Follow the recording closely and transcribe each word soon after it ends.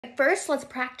First, let's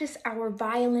practice our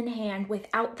violin hand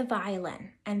without the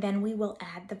violin, and then we will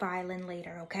add the violin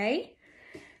later, okay?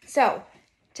 So,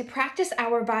 to practice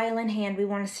our violin hand, we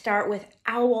want to start with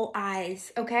owl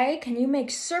eyes, okay? Can you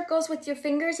make circles with your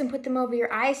fingers and put them over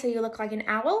your eyes so you look like an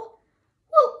owl?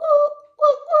 Woo, woo,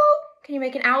 woo, woo. Can you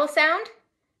make an owl sound?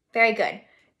 Very good.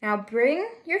 Now bring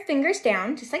your fingers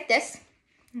down, just like this,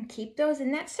 and keep those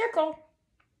in that circle.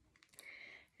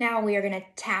 Now we are going to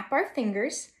tap our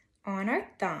fingers on our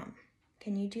thumb.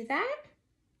 Can you do that?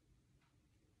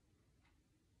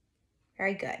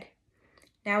 Very good.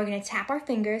 Now we're going to tap our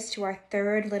fingers to our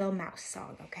third little mouse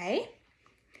song, okay?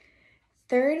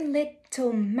 Third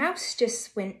little mouse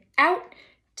just went out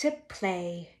to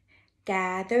play,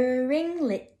 gathering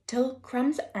little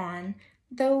crumbs on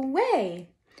the way.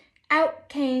 Out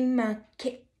came a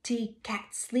kitty cat,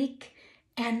 sleek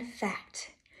and fat.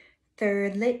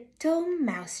 Third little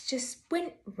mouse just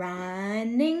went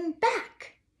running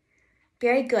back.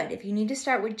 Very good. If you need to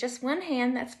start with just one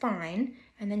hand, that's fine.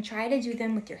 And then try to do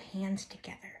them with your hands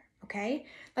together, okay?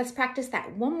 Let's practice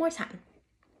that one more time.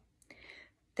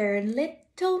 Third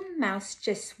little mouse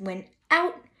just went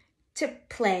out to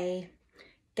play,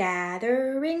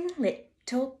 gathering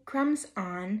little crumbs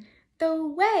on the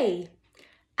way.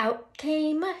 Out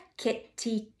came a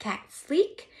kitty cat,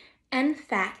 sleek and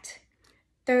fat.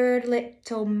 Third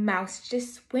little mouse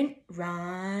just went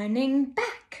running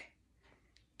back.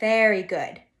 Very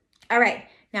good. All right,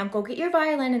 now go get your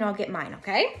violin and I'll get mine,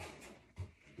 okay?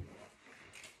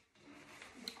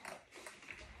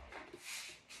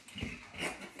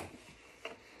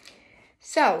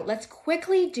 So let's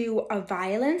quickly do a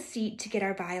violin seat to get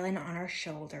our violin on our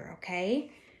shoulder,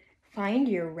 okay? Find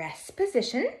your rest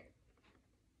position.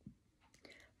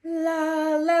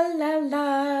 La, la, la,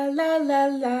 la, la, la,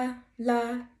 la,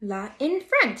 la, la. In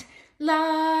front.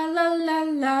 La, la, la,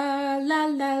 la, la,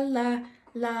 la, la,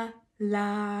 la,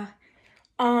 la.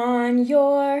 On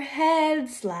your head,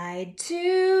 slide to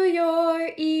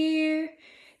your ear,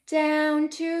 down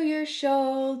to your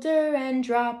shoulder and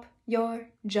drop your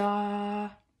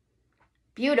jaw.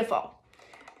 Beautiful.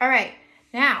 All right,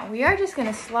 now we are just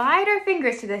gonna slide our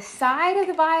fingers to the side of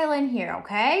the violin here,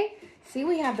 okay? See,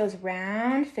 we have those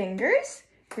round fingers.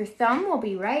 Your thumb will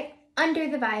be right under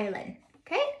the violin,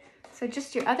 okay? So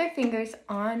just your other fingers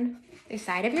on the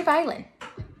side of your violin.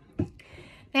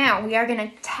 Now we are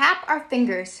gonna tap our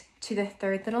fingers to the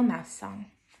third little mouse song.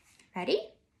 Ready?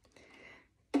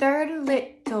 Third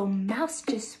little mouse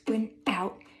just went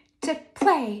out to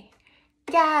play,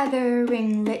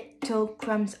 gathering little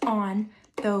crumbs on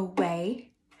the way.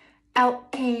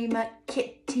 Out came a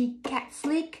kitty cat,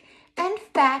 sleek and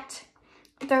fat.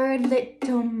 Third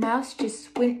little mouse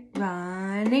just went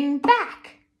running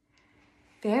back.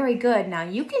 Very good. Now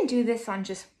you can do this on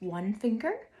just one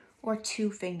finger or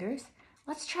two fingers.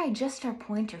 Let's try just our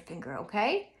pointer finger,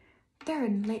 okay?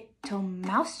 Third little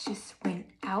mouse just went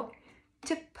out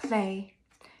to play,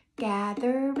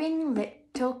 gathering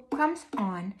little crumbs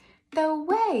on the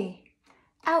way.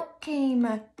 Out came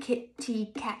a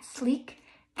kitty cat, sleek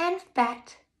and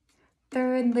fat.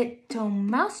 Third little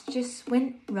mouse just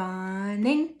went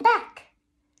running back.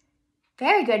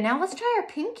 Very good. Now let's try our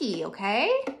pinky,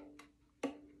 okay?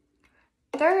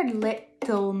 Third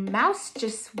little mouse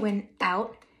just went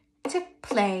out to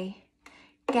play,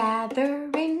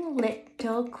 gathering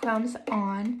little crumbs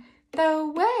on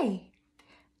the way.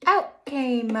 Out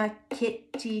came a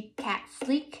kitty cat,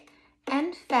 sleek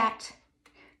and fat.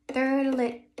 Third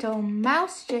little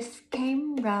mouse just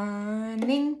came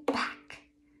running back.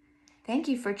 Thank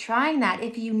you for trying that.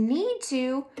 If you need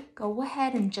to, go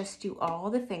ahead and just do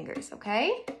all the fingers,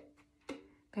 okay?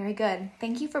 Very good.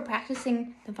 Thank you for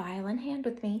practicing the violin hand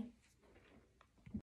with me.